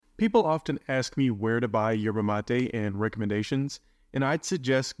People often ask me where to buy yerba mate and recommendations, and I'd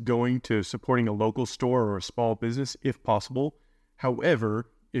suggest going to supporting a local store or a small business if possible.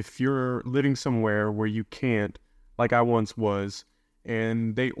 However, if you're living somewhere where you can't, like I once was,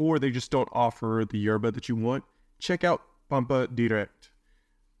 and they just don't offer the yerba that you want, check out Pampa Direct.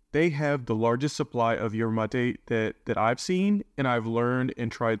 They have the largest supply of yerba mate that I've seen, and I've learned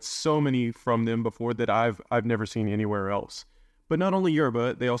and tried so many from them before that I've never seen anywhere else. But not only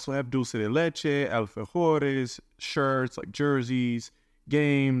yerba, they also have dulce de leche, alfajores, shirts like jerseys,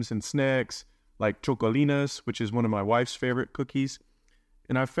 games and snacks like chocolinas, which is one of my wife's favorite cookies.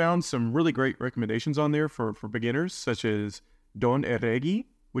 And I found some really great recommendations on there for beginners, such as Don Eregi,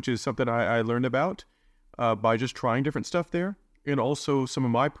 which is something I learned about by just trying different stuff there. And also some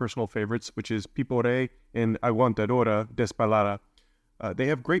of my personal favorites, which is Pipore and Aguantadora Despalada. They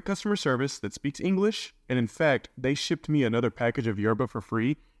have great customer service that speaks English, and in fact, they shipped me another package of yerba for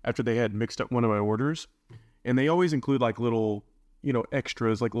free after they had mixed up one of my orders. And they always include like little,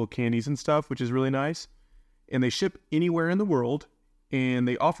 extras, like little candies and stuff, which is really nice. And they ship anywhere in the world, and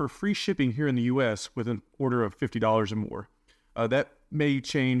they offer free shipping here in the U.S. with an order of $50 or more. That may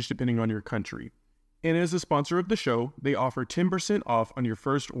change depending on your country. And as a sponsor of the show, they offer 10% off on your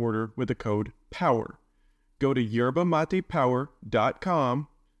first order with the code POWER. Go to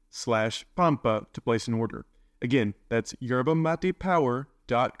yerbamatepower.com/pampa to place an order. Again, that's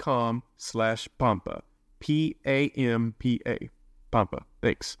yerbamatepower.com/pampa. P-A-M-P-A. Pampa.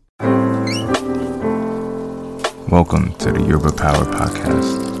 Thanks. Welcome to the Yerba Power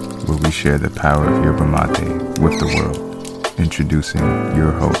Podcast, where we share the power of yerba mate with the world. Introducing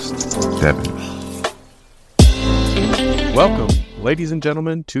your host, Devin. Welcome, ladies and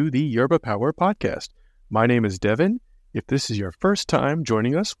gentlemen, to the Yerba Power Podcast. My name is Devin. If this is your first time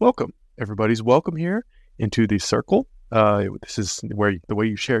joining us, welcome. Everybody's welcome here into the circle. This is where the way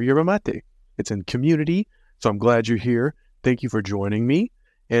you share yerba mate. It's in community, so I'm glad you're here. Thank you for joining me.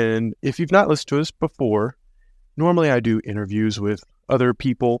 And if you've not listened to us before, normally I do interviews with other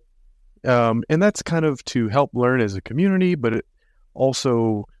people, and that's kind of to help learn as a community, but it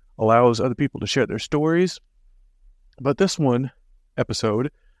also allows other people to share their stories. But this one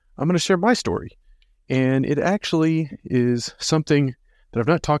episode, I'm going to share my story. And it actually is something that I've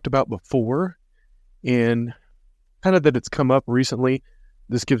not talked about before, and kind of that it's come up recently.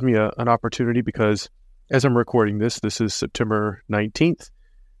 This gives me an opportunity because as I'm recording this is September 19th.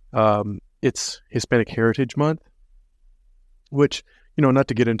 It's Hispanic Heritage Month, which, not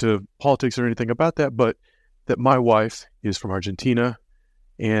to get into politics or anything about that, but that my wife is from Argentina.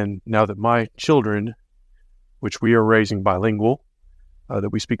 And now that my children, which we are raising bilingual,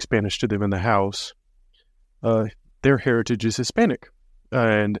 that we speak Spanish to them in the house, their heritage is Hispanic.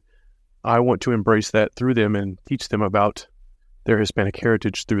 And I want to embrace that through them and teach them about their Hispanic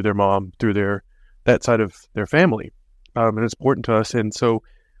heritage through their mom, through that side of their family. And it's important to us. And so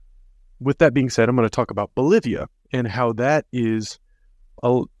with that being said, I'm going to talk about Bolivia and how that is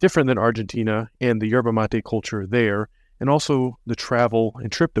different than Argentina and the yerba mate culture there, and also the travel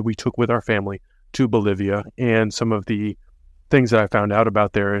and trip that we took with our family to Bolivia and some of the things that I found out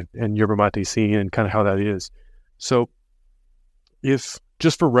about there and yerba mate scene and kind of how that is. So if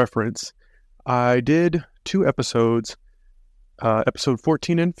just for reference, I did 2 episodes, episode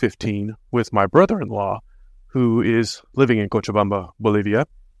 14 and 15 with my brother-in-law who is living in Cochabamba, Bolivia.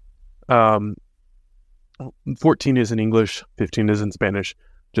 14 is in English, 15 is in Spanish,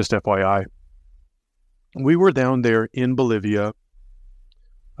 just FYI. We were down there in Bolivia.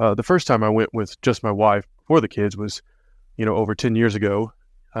 The first time I went with just my wife before the kids was, over 10 years ago.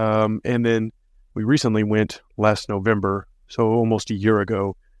 And then we recently went last November, so almost a year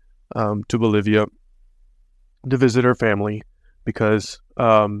ago, to Bolivia to visit her family because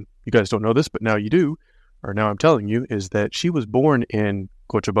you guys don't know this, but now you do, or now I'm telling you, is that she was born in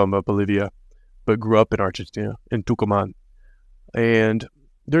Cochabamba, Bolivia, but grew up in Argentina, in Tucumán. And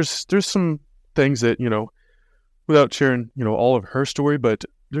there's some things that, without sharing, all of her story, but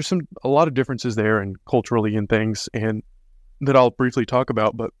there's a lot of differences there and culturally and things, and that I'll briefly talk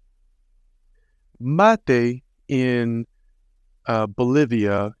about. But mate in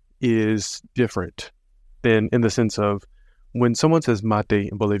Bolivia is different than in the sense of when someone says mate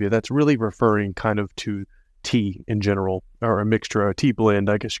in Bolivia, that's really referring kind of to tea in general, or a mixture, a tea blend,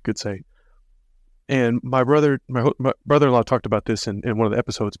 I guess you could say. And my brother-in-law talked about this in one of the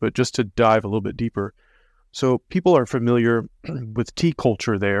episodes, but just to dive a little bit deeper. So people are familiar with tea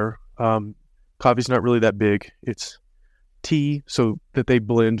culture there. Coffee's not really that big. It's tea so that they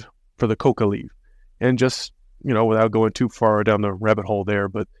blend for the coca leaf. And just, without going too far down the rabbit hole there,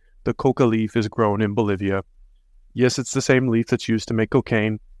 but the coca leaf is grown in Bolivia. Yes, it's the same leaf that's used to make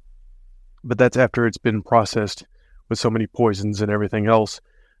cocaine, But that's after it's been processed with so many poisons and everything else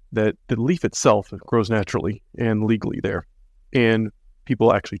that the leaf itself grows naturally and legally there. And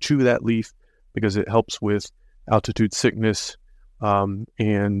people actually chew that leaf because it helps with altitude sickness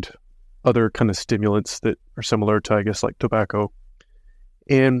and other kind of stimulants that are similar to, I guess, like tobacco.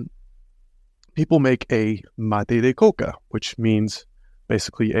 And people make a mate de coca, which means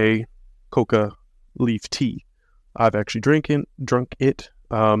basically a coca leaf tea. I've actually drunk it.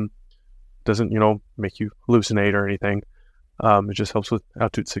 Doesn't, make you hallucinate or anything. It just helps with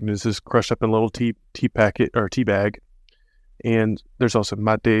altitude sickness. It's crushed up in a little tea packet or tea bag. And there's also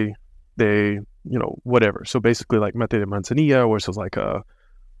mate de, whatever. So basically like mate de manzanilla, which is like I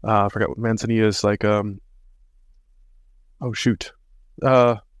forgot what manzanilla is like.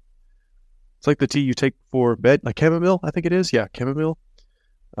 It's like the tea you take for bed, like chamomile, I think it is. Yeah, chamomile.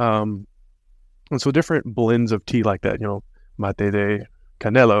 And so different blends of tea like that, mate de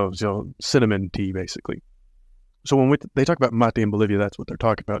canela, cinnamon tea, basically. So when they talk about mate in Bolivia, that's what they're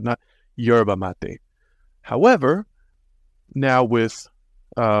talking about, not yerba mate. However, now with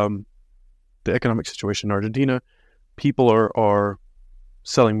the economic situation in Argentina, people are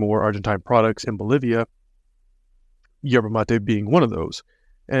selling more Argentine products in Bolivia, yerba mate being one of those.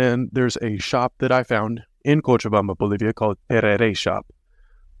 And there's a shop that I found in Cochabamba, Bolivia, called Tereré Shop.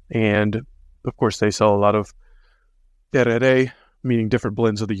 And, of course, they sell a lot of tereré, meaning different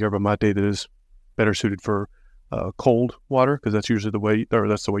blends of the yerba mate that is better suited for cold water, because that's usually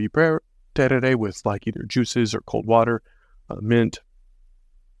that's the way you prepare tereré, with like either juices or cold water, mint.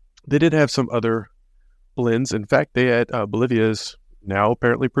 They did have some other blends. In fact, Bolivia is now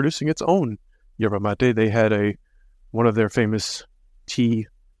apparently producing its own yerba mate. They had one of their famous tea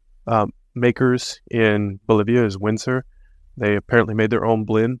makers in Bolivia is Windsor. They apparently made their own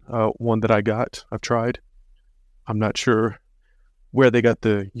blend, one that I've tried. I'm not sure where they got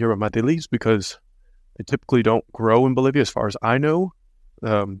the yerba mate leaves because they typically don't grow in Bolivia as far as I know.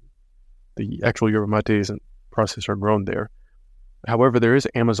 The actual yerba mate isn't processed or grown there. However, there is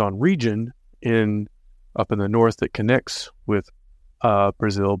an Amazon region up in the north that connects with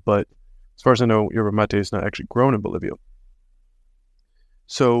Brazil, but as far as I know, yerba mate is not actually grown in Bolivia.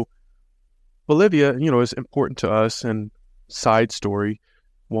 So Bolivia, is important to us. And side story,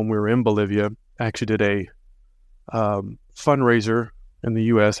 when we were in Bolivia, I actually did a fundraiser in the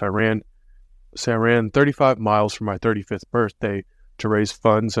U.S. I ran 35 miles for my 35th birthday to raise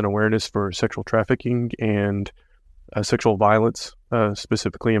funds and awareness for sexual trafficking and sexual violence,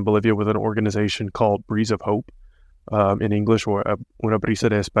 specifically in Bolivia, with an organization called Breeze of Hope, in English, or Una Brisa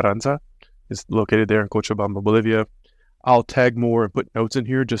de Esperanza. It's located there in Cochabamba, Bolivia. I'll tag more and put notes in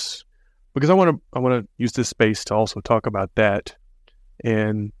here just because I want to use this space to also talk about that.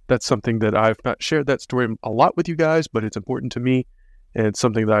 And that's something that I've not shared that story a lot with you guys, but it's important to me. And it's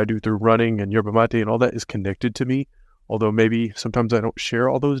something that I do through running, and yerba mate and all that is connected to me. Although maybe sometimes I don't share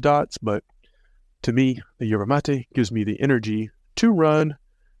all those dots, but to me, the yerba mate gives me the energy to run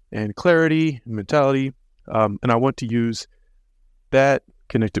and clarity and mentality. And I want to use that,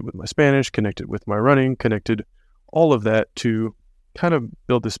 connected with my Spanish, connected with my running, connected all of that to kind of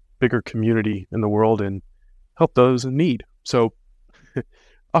build this bigger community in the world and help those in need. So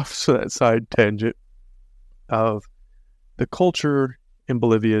off to that side tangent of the culture in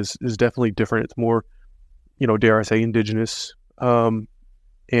Bolivia is definitely different. It's more, dare I say, indigenous. And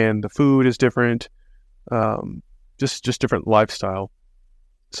the food is different. Just different lifestyle.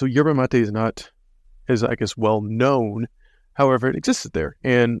 So yerba mate is not as, I guess, well known. However, it existed there.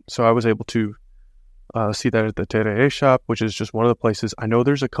 And so I was able to see that at the Tereré Shop, which is just one of the places. I know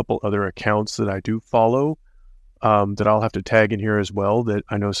there's a couple other accounts that I do follow that I'll have to tag in here as well, that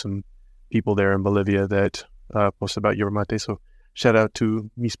I know some people there in Bolivia that post about yerba mate. So shout out to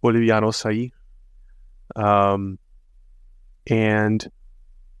mis bolivianos ahí. And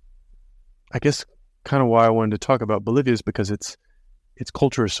I guess kind of why I wanted to talk about Bolivia is because its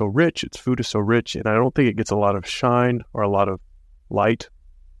culture is so rich, its food is so rich, and I don't think it gets a lot of shine or a lot of light.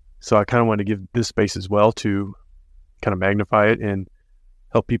 So I kind of want to give this space as well to kind of magnify it and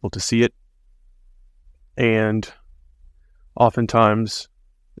help people to see it. And oftentimes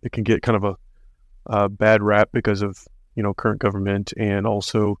it can get kind of a bad rap because of, current government, and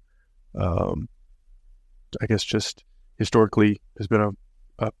also, I guess just historically has been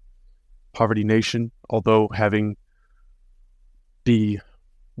a poverty nation, although having the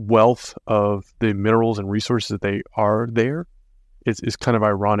wealth of the minerals and resources that they are there, it's kind of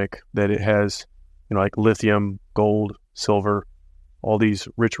ironic that it has, like lithium, gold, silver, all these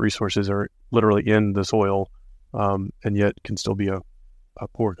rich resources are literally in the soil, and yet can still be a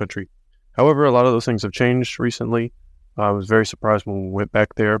poor country. However, a lot of those things have changed recently. I was very surprised when we went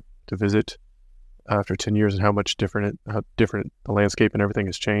back there to visit after 10 years and how different the landscape and everything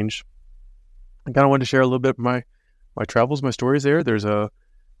has changed. I kind of wanted to share a little bit of my travels, my stories there. There's a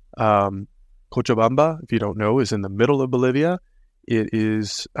Cochabamba, if you don't know, is in the middle of Bolivia. It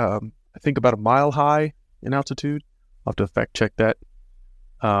is, I think, about a mile high in altitude. I'll have to fact check that.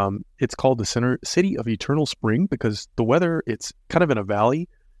 It's called the City of Eternal Spring because the weather, it's kind of in a valley,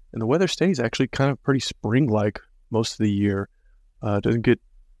 and the weather stays actually kind of pretty spring-like most of the year. It doesn't get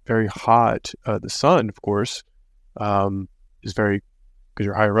very hot. The sun, of course, is very, because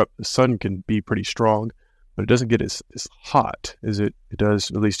you're higher up, the sun can be pretty strong, but it doesn't get as hot as it does,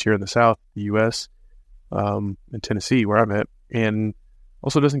 at least here in the South, the U.S., in Tennessee, where I'm at, and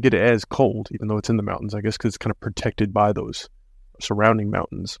also doesn't get as cold, even though it's in the mountains, I guess, because it's kind of protected by those surrounding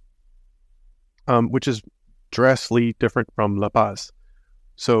mountains, which is drastically different from La Paz.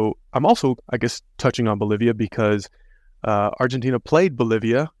 So I'm also, I guess, touching on Bolivia because Argentina played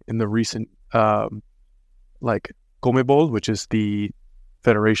Bolivia in the recent, Conmebol, which is the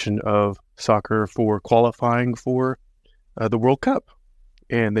Federation of Soccer for qualifying for the World Cup.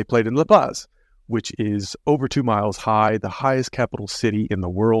 And they played in La Paz, which is over 2 miles high, the highest capital city in the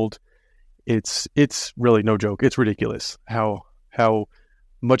world. It's really no joke. It's ridiculous how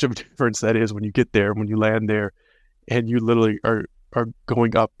much of a difference that is when you get there, when you land there, and you literally are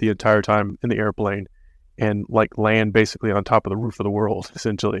going up the entire time in the airplane and land basically on top of the roof of the world,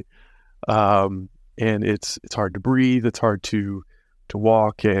 essentially. And it's hard to breathe. It's hard to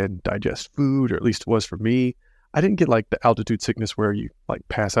walk and digest food, or at least it was for me. I didn't get the altitude sickness where you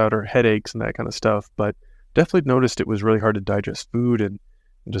pass out or headaches and that kind of stuff, but definitely noticed it was really hard to digest food and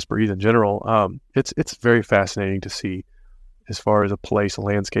just breathe in general. It's very fascinating to see as far as a place, a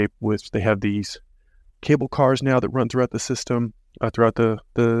landscape, which they have these cable cars now that run throughout the system, throughout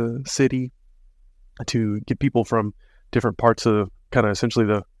the city, to get people from different parts of kind of essentially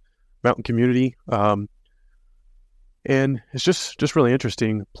the mountain community. And it's just really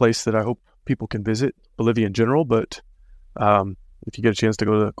interesting place that I hope people can visit, Bolivia in general. But if you get a chance to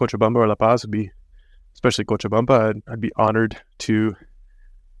go to Cochabamba or La Paz, especially Cochabamba, I'd be honored to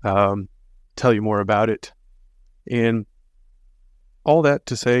tell you more about it. And all that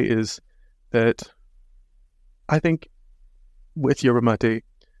to say is that I think with Yerba Mate,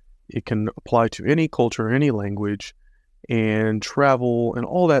 it can apply to any culture, any language, and travel and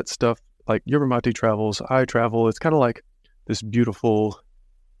all that stuff. Like Yerba Mate travels, I travel. It's kind of like this beautiful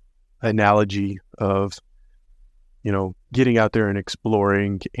analogy of, getting out there and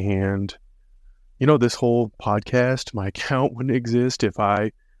exploring. And, this whole podcast, my account wouldn't exist if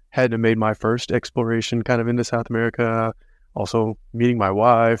I hadn't made my first exploration kind of into South America. Also meeting my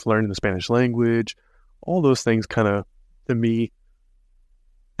wife, learning the Spanish language, all those things kind of, to me,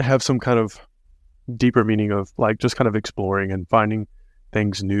 have some kind of deeper meaning of just kind of exploring and finding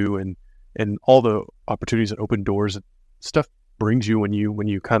things new and all the opportunities that open doors and stuff brings you when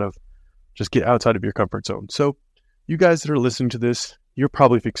you kind of just get outside of your comfort zone. So you guys that are listening to this, you're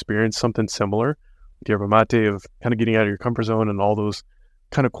probably experienced something similar with Yerba Mate, of kind of getting out of your comfort zone and all those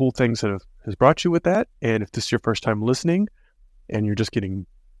kind of cool things that has brought you with that. And if this is your first time listening and you're just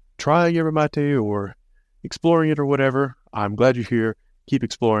try Yerba Mate or exploring it or whatever, I'm glad you're here. Keep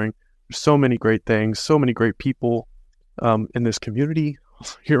exploring. There's so many great things, so many great people in this community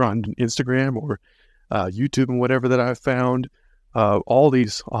here on Instagram or YouTube and whatever that I've found. All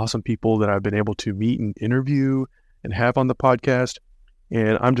these awesome people that I've been able to meet and interview and have on the podcast.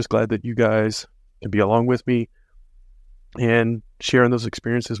 And I'm just glad that you guys can be along with me and sharing those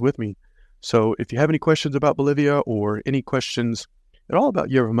experiences with me. So if you have any questions about Bolivia or any questions at all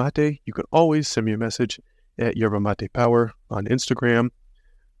about Yerba Mate, you can always send me a message at Yerba Mate Power on Instagram.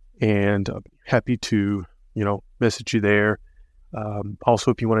 And I'm happy to, message you there.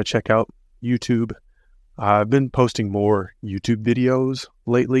 Also, if you want to check out YouTube, I've been posting more YouTube videos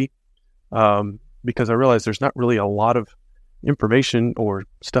lately because I realize there's not really a lot of information or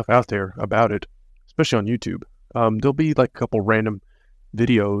stuff out there about it, especially on YouTube. There'll be a couple random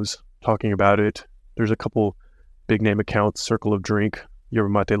videos talking about it. There's a couple big name accounts, Circle of Drink, Yerba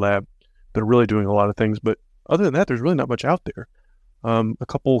Mate Lab, that are really doing a lot of things. But other than that, there's really not much out there. A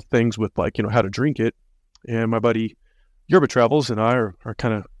couple things with how to drink it. And my buddy Yerba Travels and I are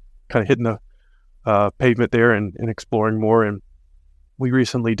kind of hitting the pavement there and exploring more. And we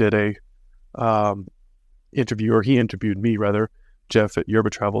recently did a interview, or he interviewed me rather. Jeff at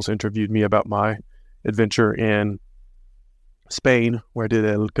Yerba Travels interviewed me about my adventure in Spain, where I did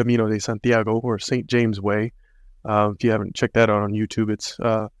El Camino de Santiago, or St. James Way. If you haven't checked that out on YouTube, it's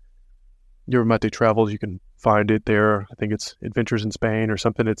Yerba Mate Travels. You can find it there. I think it's Adventures in Spain or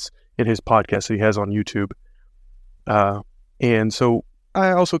something. It's in his podcast that he has on YouTube. And so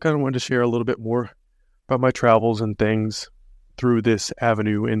I also kind of wanted to share a little bit more about my travels and things through this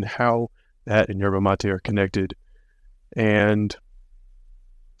avenue and how that and yerba mate are connected. And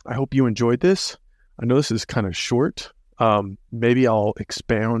I hope you enjoyed this. I know this is kind of short. Maybe I'll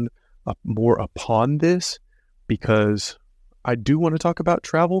expound more upon this because I do want to talk about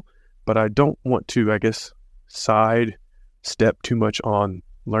travel, but I don't want to, I guess, side step too much on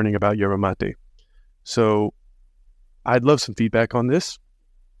learning about yerba mate. So I'd love some feedback on this.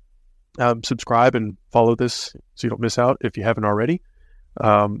 Subscribe and follow this so you don't miss out if you haven't already.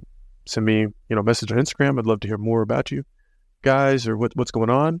 Send me, a message on Instagram. I'd love to hear more about you guys or what's going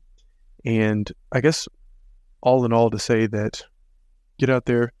on. And I guess all in all to say that get out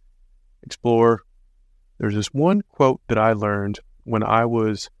there, explore. There's this one quote that I learned when I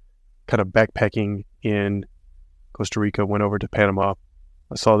was kind of backpacking in Costa Rica, went over to Panama.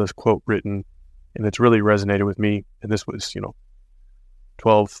 I saw this quote written and it's really resonated with me. And this was,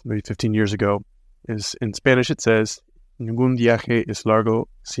 12, maybe 15 years ago. Is in Spanish it says, "Ningún viaje es largo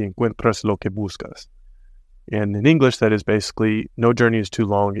si encuentras lo que buscas." And in English, that is basically, no journey is too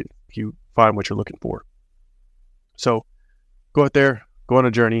long if you find what you're looking for. So go out there, go on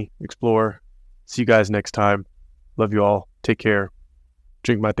a journey, explore. See you guys next time. Love you all. Take care.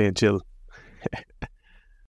 Drink mate and chill.